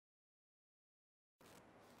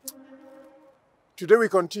Today we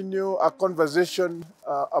continue our conversation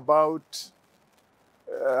about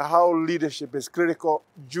how leadership is critical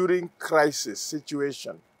during crisis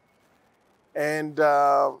situation. And we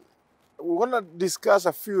want to discuss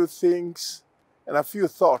a few things and a few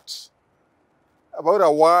thoughts about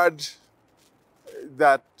a word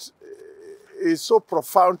that is so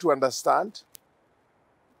profound to understand,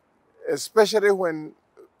 especially when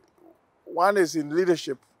one is in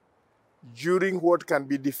leadership during what can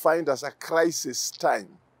be defined as a crisis time.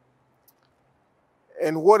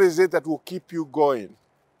 And what is it that will keep you going?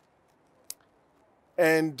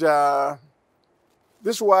 And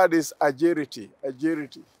this word is agility,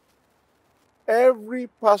 agility. Every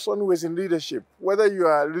person who is in leadership, whether you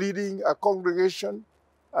are leading a congregation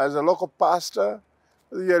as a local pastor,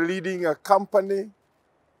 whether you are leading a company,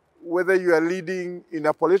 whether you are leading in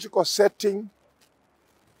a political setting,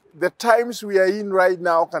 the times we are in right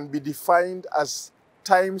now can be defined as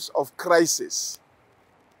times of crisis.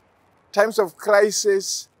 Times of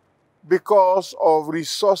crisis because of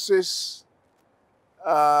resources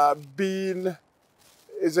we are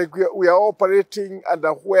operating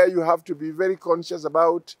under where you have to be very conscious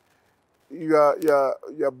about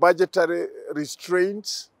your budgetary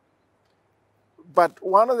restraints. But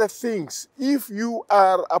one of the things, if you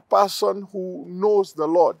are a person who knows the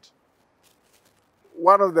Lord,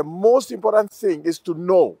 one of the most important things is to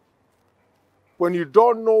know when you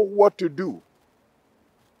don't know what to do,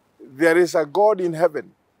 there is a God in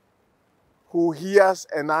heaven who hears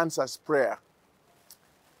and answers prayer.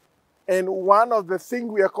 And one of the things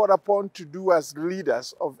we are called upon to do as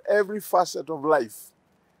leaders of every facet of life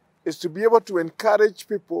is to be able to encourage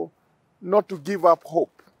people not to give up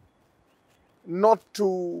hope, not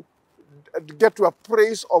to get to a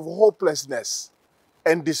place of hopelessness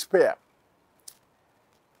and despair.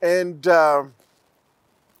 And I'm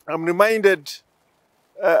reminded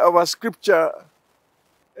of a scripture,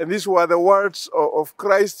 and these were the words of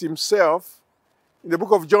Christ himself. In the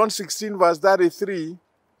book of John 16, verse 33,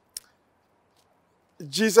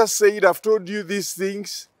 Jesus said, I've told you these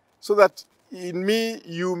things so that in me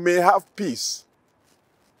you may have peace.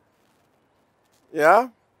 Yeah?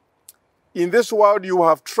 In this world you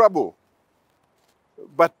have trouble,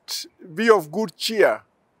 but be of good cheer.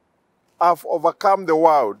 I've overcome the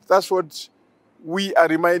world. That's what we are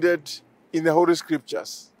reminded in the Holy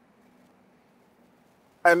Scriptures.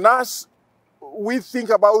 And as we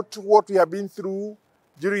think about what we have been through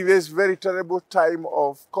during this very terrible time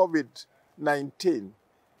of COVID-19,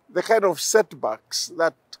 the kind of setbacks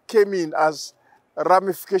that came in as a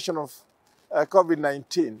ramification of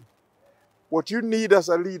COVID-19, what you need as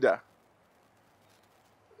a leader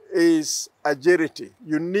is agility.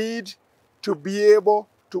 You need to be able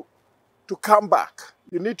to come back.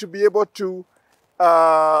 You need to be able to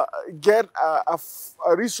get a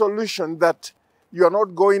resolution that you are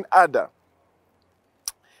not going under.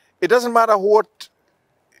 It doesn't matter what,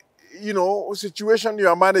 situation you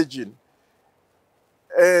are managing.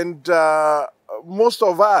 And most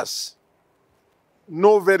of us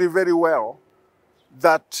know very, very well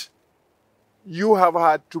that you have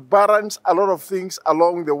had to balance a lot of things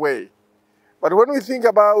along the way. But when we think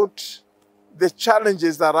about the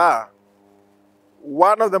challenges that are,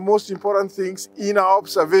 one of the most important things in our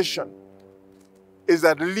observation is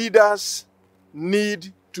that leaders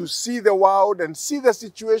need to see the world and see the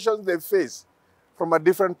situations they face from a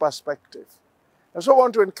different perspective. And so I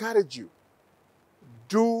want to encourage you,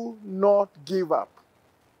 do not give up,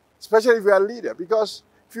 especially if you're a leader, because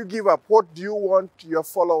if you give up, what do you want your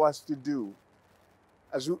followers to do?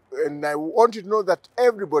 And I want you to know that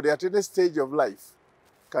everybody at any stage of life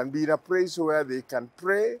can be in a place where they can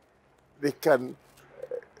pray, they can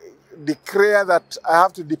declare that I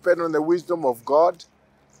have to depend on the wisdom of God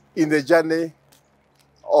in the journey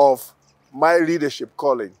of my leadership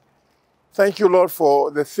calling. Thank you, Lord,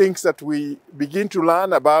 for the things that we begin to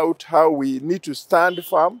learn about how we need to stand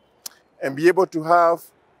firm and be able to have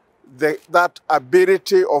that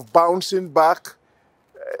ability of bouncing back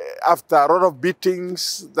after a lot of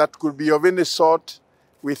beatings that could be of any sort.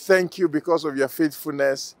 We thank you because of your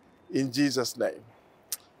faithfulness in Jesus' name.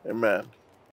 Amen.